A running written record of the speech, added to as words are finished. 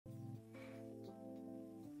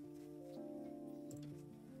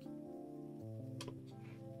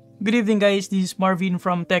Good evening guys, this is Marvin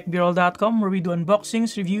from TechBroll.com where we do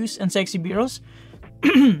unboxings, reviews, and sexy bureaus.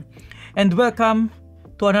 And welcome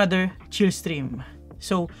to another chill stream.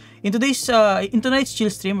 So in tonight's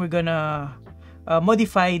chill stream, we're gonna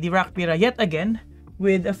modify the Rakk PIRAH yet again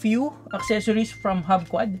with a few accessories from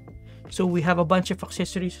HubQuad. So we have a bunch of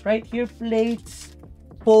accessories right here: plates,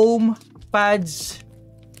 foam, pads,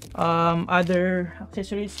 other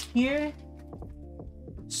accessories here.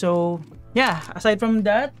 So yeah, aside from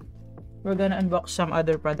that, we're gonna unbox some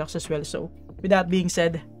other products as well. So with that being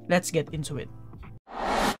said, let's get into it.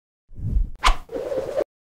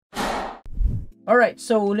 Alright,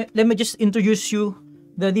 so let me just introduce you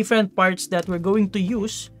the different parts that we're going to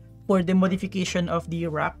use for the modification of the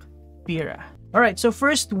Rakk PIRAH. Alright, so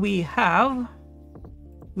first we have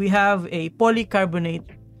a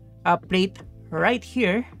polycarbonate plate right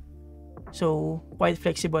here, so quite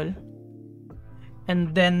flexible.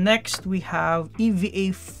 And then next we have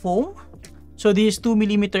EVA foam. So this is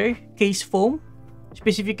 2mm case foam,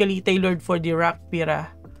 specifically tailored for the Rakk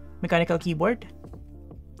PIRAH mechanical keyboard.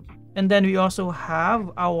 And then we also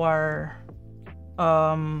have our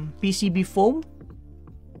PCB foam,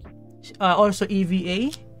 also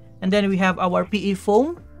EVA. And then we have our PE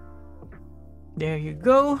foam. There you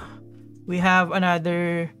go. We have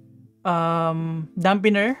another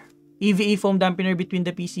dampener, EVA foam dampener between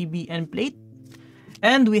the PCB and plate.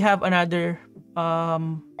 And we have another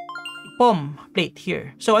POM plate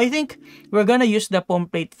here. So I think we're gonna use the POM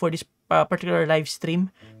plate for this particular live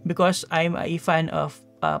stream because I'm a fan of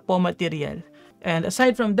POM material. And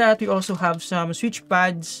aside from that, we also have some switch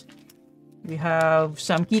pads. We have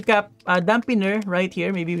some keycap dampener right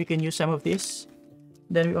here. Maybe we can use some of this.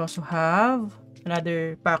 Then we also have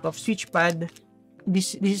another pack of switch pad.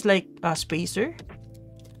 This is like a spacer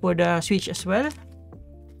for the switch as well.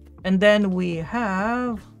 And then we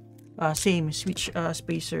have same switch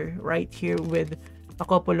spacer right here with a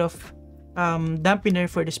couple of dampener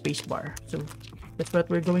for the space bar. So that's what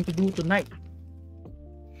we're going to do tonight.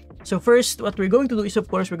 So first, what we're going to do is, of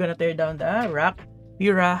course, we're going to tear down the Rakk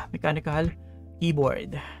PIRAH mechanical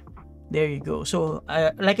keyboard. There you go. So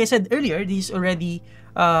like I said earlier, this is already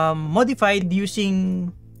modified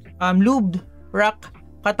using lubed Rakk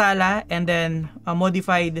Katala and then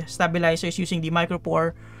modified stabilizers using the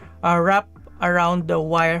micropore wrap around the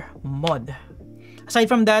wire mod. Aside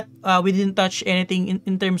from that, we didn't touch anything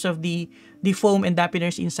in terms of the foam and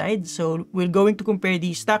dampeners inside. So we're going to compare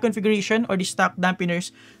the stock configuration or the stock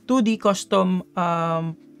dampeners to the custom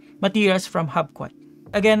materials from HubQuad.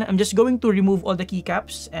 Again, I'm just going to remove all the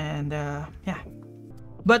keycaps and yeah.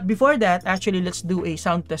 But before that, actually, let's do a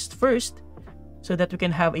sound test first so that we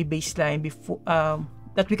can have a baseline before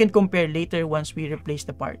that we can compare later once we replace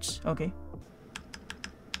the parts. Okay.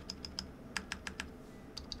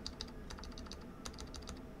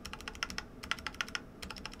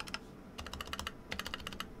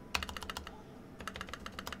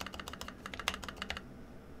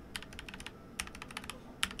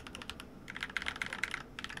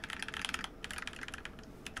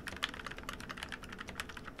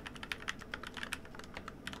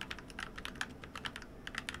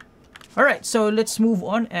 Alright, so let's move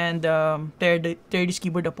on and tear this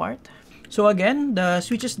keyboard apart. So again, the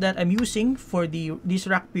switches that I'm using for this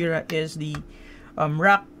Rakk PIRAH is the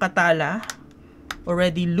Rakk Katala,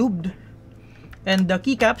 already lubed, and the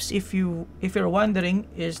keycaps, if you're wondering,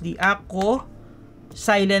 is the Akko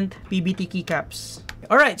silent PBT keycaps.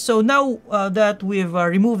 Alright, so now that we've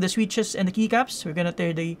removed the switches and the keycaps, we're gonna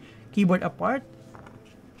tear the keyboard apart.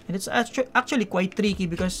 And it's actually quite tricky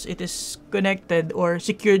because it is connected or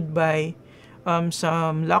secured by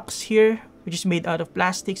some locks here, which is made out of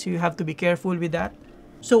plastic, so you have to be careful with that.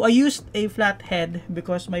 So I used a flat head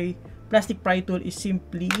because my plastic pry tool is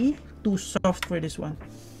simply too soft for this one.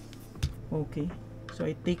 Okay, so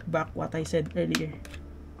I take back what I said earlier.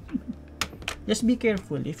 Just be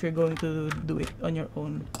careful if you're going to do it on your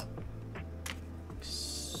own.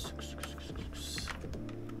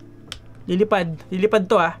 Lilipad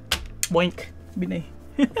to ah. Boink. Binay.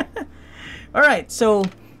 Alright, so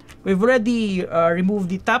we've already removed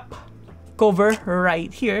the top cover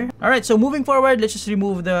right here. Alright, so moving forward, let's just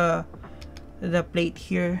remove the plate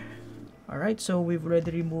here. Alright, so we've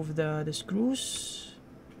already removed the screws.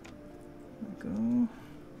 There we go.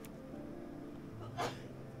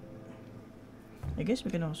 I guess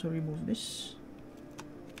we can also remove this.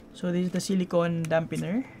 So this is the silicone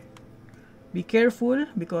dampener. Be careful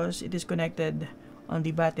because it is connected on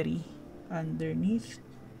the battery underneath.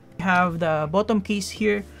 We have the bottom case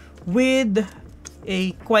here with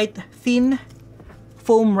a quite thin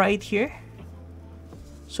foam right here.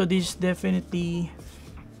 So this is definitely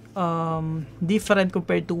different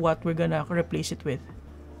compared to what we're gonna replace it with.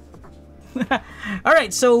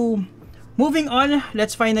 Alright, so moving on,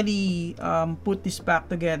 let's finally put this back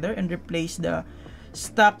together and replace the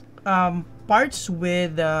stock parts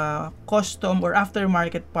with custom or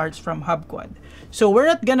aftermarket parts from Hubquad. So we're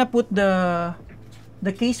not gonna put the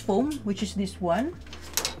case foam, which is this one,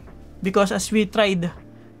 because as we tried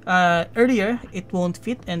earlier, it won't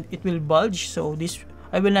fit and it will bulge. So this,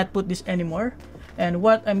 I will not put this anymore. And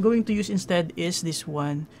what I'm going to use instead is this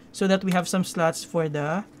one, so that we have some slots for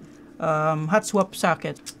the hot swap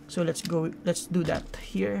socket. So let's do that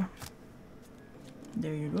here.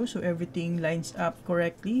 There you go. So everything lines up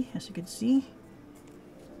correctly, as you can see.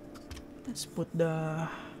 Let's put the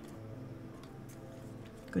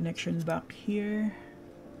connection back here.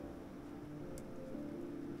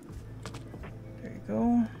 There you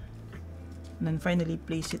go. And then finally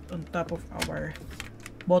place it on top of our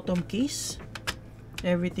bottom case.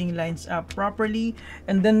 Everything lines up properly.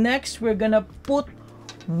 And then next, we're gonna put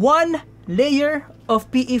one layer of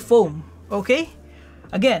PE foam. Okay?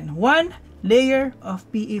 Again, one layer of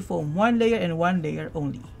PE foam. One layer and one layer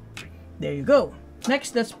only. There you go.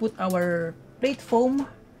 Next, let's put our plate foam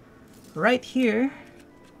right here.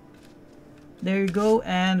 There you go.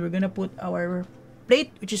 And we're gonna put our plate,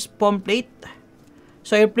 which is POM plate.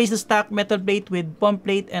 So I replaced the stock metal plate with POM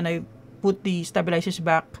plate, and I put the stabilizers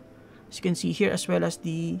back, as you can see here, as well as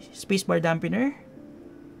the spacebar dampener.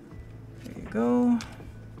 There you go.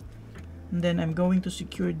 And then I'm going to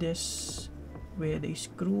secure this with a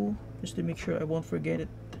screw, just to make sure I won't forget it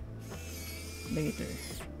later.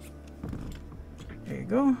 There you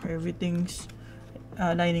go. Everything's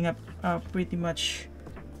lining up pretty much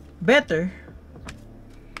better.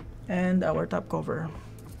 And our top cover.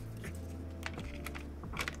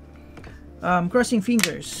 Crossing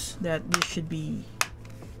fingers that this should be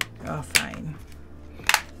fine.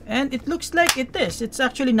 And it looks like it is. It's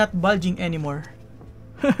actually not bulging anymore.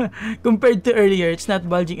 Compared to earlier, it's not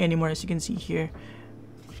bulging anymore, as you can see here.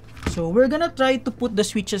 So we're gonna try to put the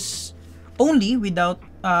switches only without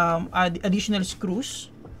additional screws,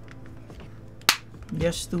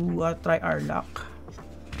 just to try our luck.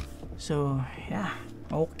 So yeah,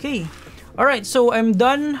 okay. Alright, so I'm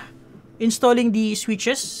done installing the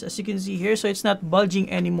switches, as you can see here. So it's not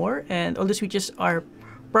bulging anymore, and all the switches are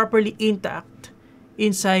properly intact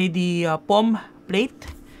inside the POM plate.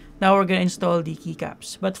 Now we're gonna install the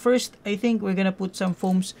keycaps, but first I think we're gonna put some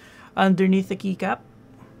foams underneath the keycap.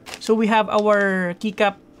 So we have our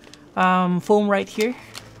keycap foam right here.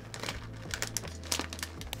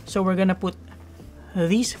 So we're gonna put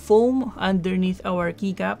this foam underneath our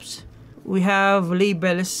keycaps. We have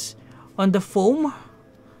labels on the foam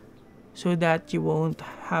so that you won't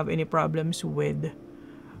have any problems with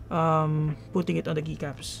putting it on the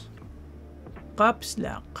keycaps. Caps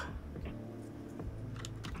lock.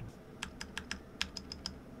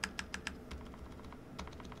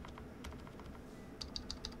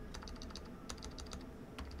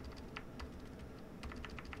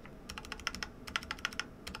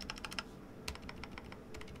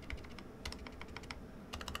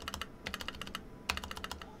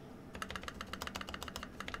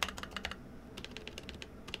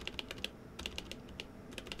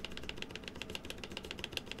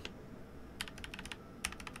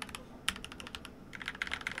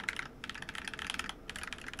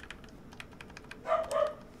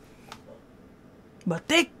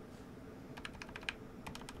 Batik!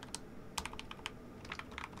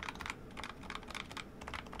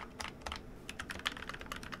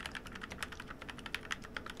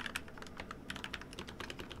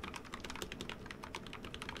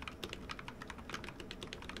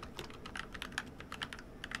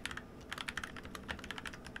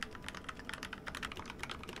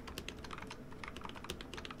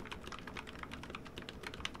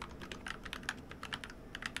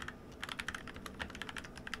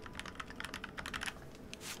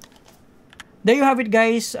 There you have it,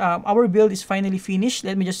 guys. Our build is finally finished.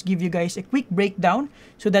 Let me just give you guys a quick breakdown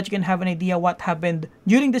so that you can have an idea what happened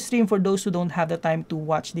during the stream for those who don't have the time to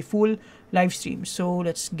watch the full live stream. So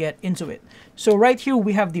let's get into it. So right here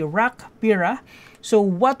we have the Rakk PIRAH. So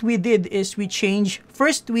what we did is we changed,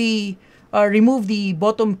 first we removed the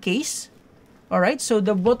bottom case. Alright, so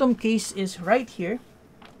the bottom case is right here.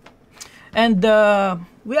 And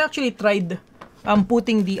we actually tried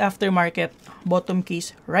putting the aftermarket bottom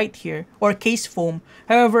case right here, or case foam.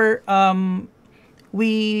 However,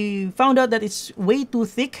 we found out that it's way too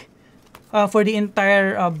thick for the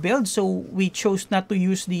entire build, so we chose not to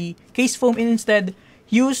use the case foam and instead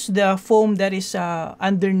use the foam that is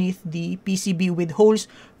underneath the PCB with holes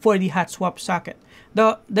for the hot swap socket.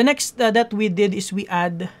 The next that we did is we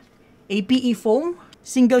add a PE foam,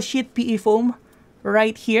 single sheet PE foam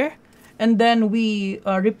right here. And then we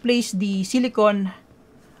replace the silicone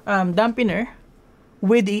dampener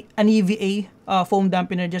with an EVA foam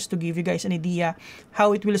dampener, just to give you guys an idea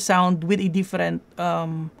how it will sound with a different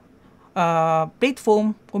plate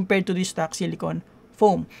foam compared to the stock silicone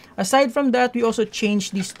foam. Aside from that, we also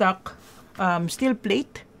changed the stock steel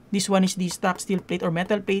plate. This one is the stock steel plate or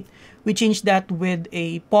metal plate. We changed that with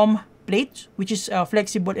a POM plate, which is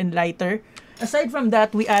flexible and lighter. Aside from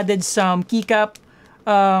that, we added some keycap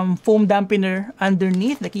foam dampener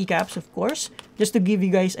underneath the keycaps, of course, just to give you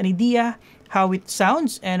guys an idea how it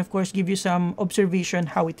sounds, and of course give you some observation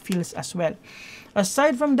how it feels as well.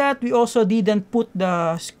 Aside from that, we also didn't put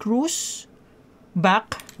the screws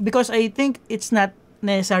back because I think it's not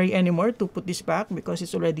necessary anymore to put this back because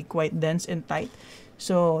it's already quite dense and tight.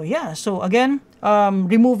 So yeah, so again,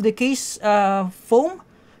 remove the case foam,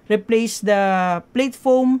 replace the plate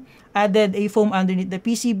foam, added a foam underneath the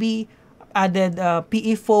PCB, added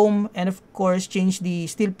PE foam, and of course change the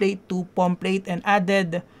steel plate to POM plate, and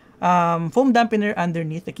added foam dampener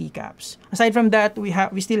underneath the keycaps. Aside from that,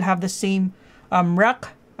 we still have the same Rakk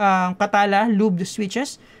Katala lubed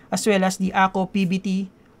switches, as well as the ACO PBT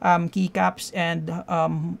keycaps and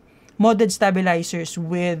modded stabilizers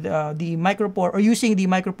with the micropore, or using the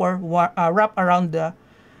micropore wrap around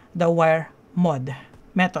the wire mod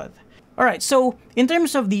method. Alright, so in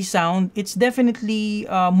terms of the sound, it's definitely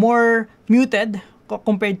more muted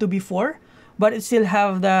compared to before, but it still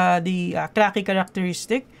have the cracky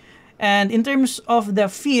characteristic. And in terms of the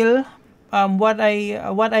feel, what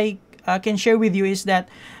I can share with you is that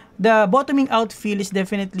the bottoming out feel is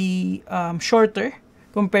definitely shorter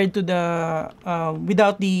compared to the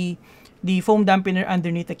without the foam dampener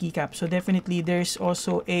underneath the keycap. So definitely there's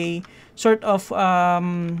also a sort of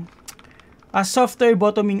a softer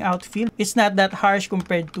bottoming out feel. It's not that harsh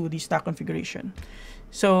compared to the stock configuration.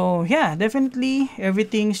 So yeah, definitely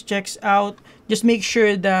everything checks out. Just make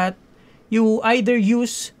sure that you either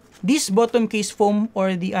use this bottom case foam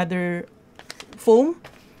or the other foam,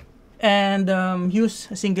 and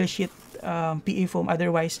use a single sheet PE foam.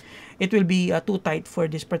 Otherwise, it will be too tight for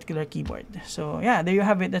this particular keyboard. So yeah, there you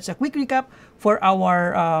have it. That's a quick recap for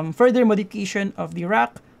our further modification of the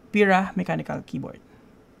Rakk PIRAH mechanical keyboard.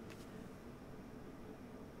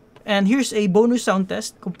 And here's a bonus sound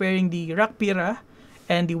test comparing the Rakk PIRAH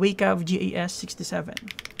and the Wacom GAS67.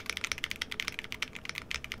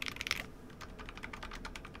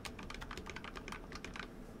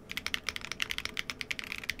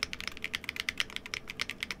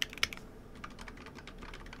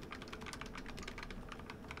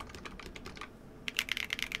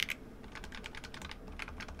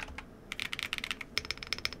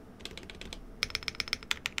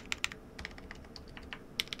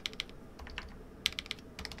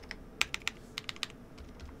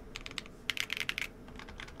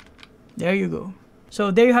 There you go.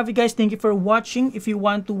 So there you have it, guys. Thank you for watching. If you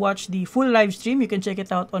want to watch the full live stream, you can check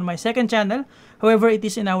it out on my second channel. However, it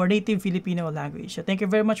is in our native Filipino language. So thank you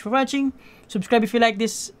very much for watching. Subscribe if you like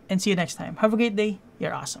this, and see you next time. Have a great day.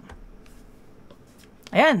 You're awesome.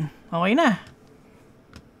 Ayan, okay na.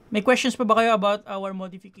 May questions pa ba kayo about our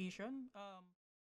modification?